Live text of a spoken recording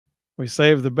We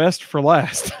saved the best for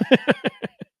last.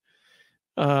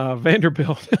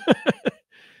 Vanderbilt.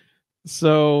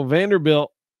 So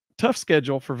Vanderbilt, tough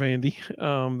schedule for Vandy.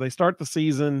 They start the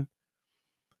season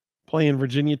playing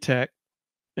Virginia Tech,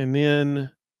 and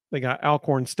then they got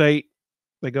Alcorn State.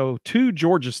 They go to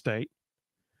Georgia State.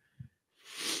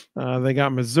 They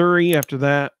got Missouri after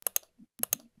that.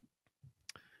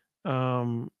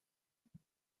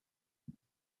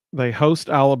 They host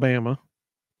Alabama.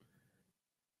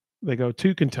 They go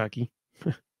to Kentucky.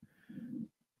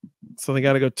 So they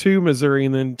got to go to Missouri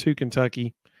and then to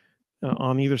Kentucky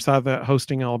on either side of that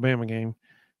hosting Alabama game.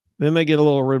 Then they get a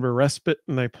little bit of respite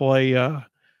and they play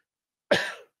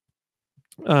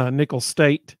Nicholls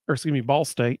State, or excuse me, Ball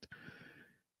State.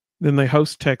 Then they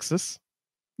host Texas.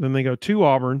 Then they go to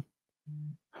Auburn,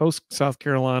 host South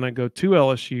Carolina, go to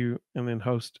LSU, and then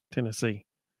host Tennessee.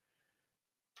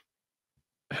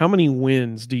 How many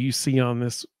wins do you see on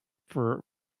this for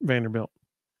Vanderbilt?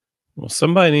 Well,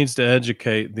 somebody needs to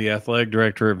educate the athletic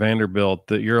director at Vanderbilt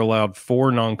that you're allowed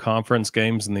 4 non-conference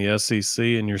games in the SEC,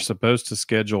 and you're supposed to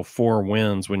schedule 4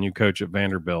 wins when you coach at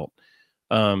Vanderbilt.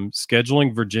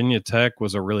 Scheduling Virginia Tech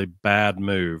was a really bad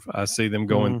move. I see them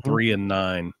going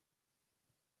 3-9.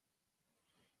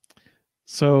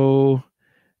 So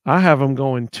I have them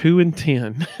going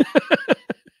 2-10.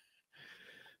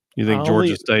 You think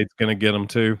Georgia State's going to get them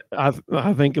too?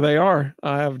 I think they are.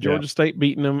 I have Georgia State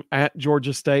beating them at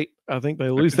Georgia State. I think they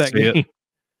lose that game.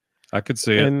 I could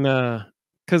see it. And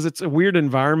because it's a weird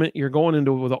environment. You're going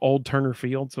into with an old Turner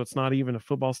Field, so it's not even a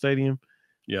football stadium.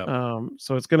 Yeah.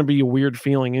 So it's going to be a weird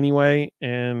feeling anyway.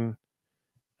 And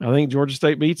I think Georgia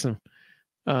State beats them.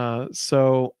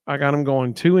 So I got them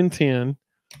going 2-10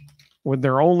 with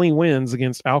their only wins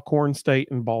against Alcorn State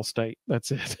and Ball State.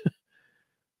 That's it.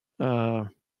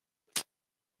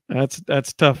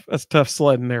 That's tough. That's tough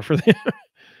sledding there for them.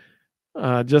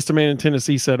 Just a Man in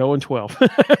Tennessee said 0-12.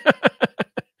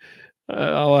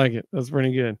 I like it. That's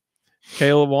pretty good.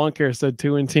 Caleb Woncare said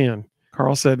 2-10.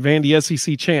 Carl said Vandy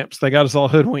SEC champs. They got us all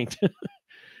hoodwinked.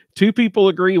 2 people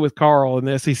agree with Carl in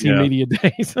the SEC media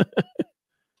days.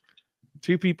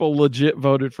 2 people legit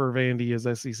voted for Vandy as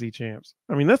SEC champs.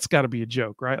 I mean, that's got to be a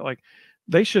joke, right? Like,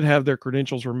 they should have their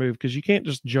credentials removed because you can't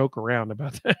just joke around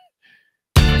about that.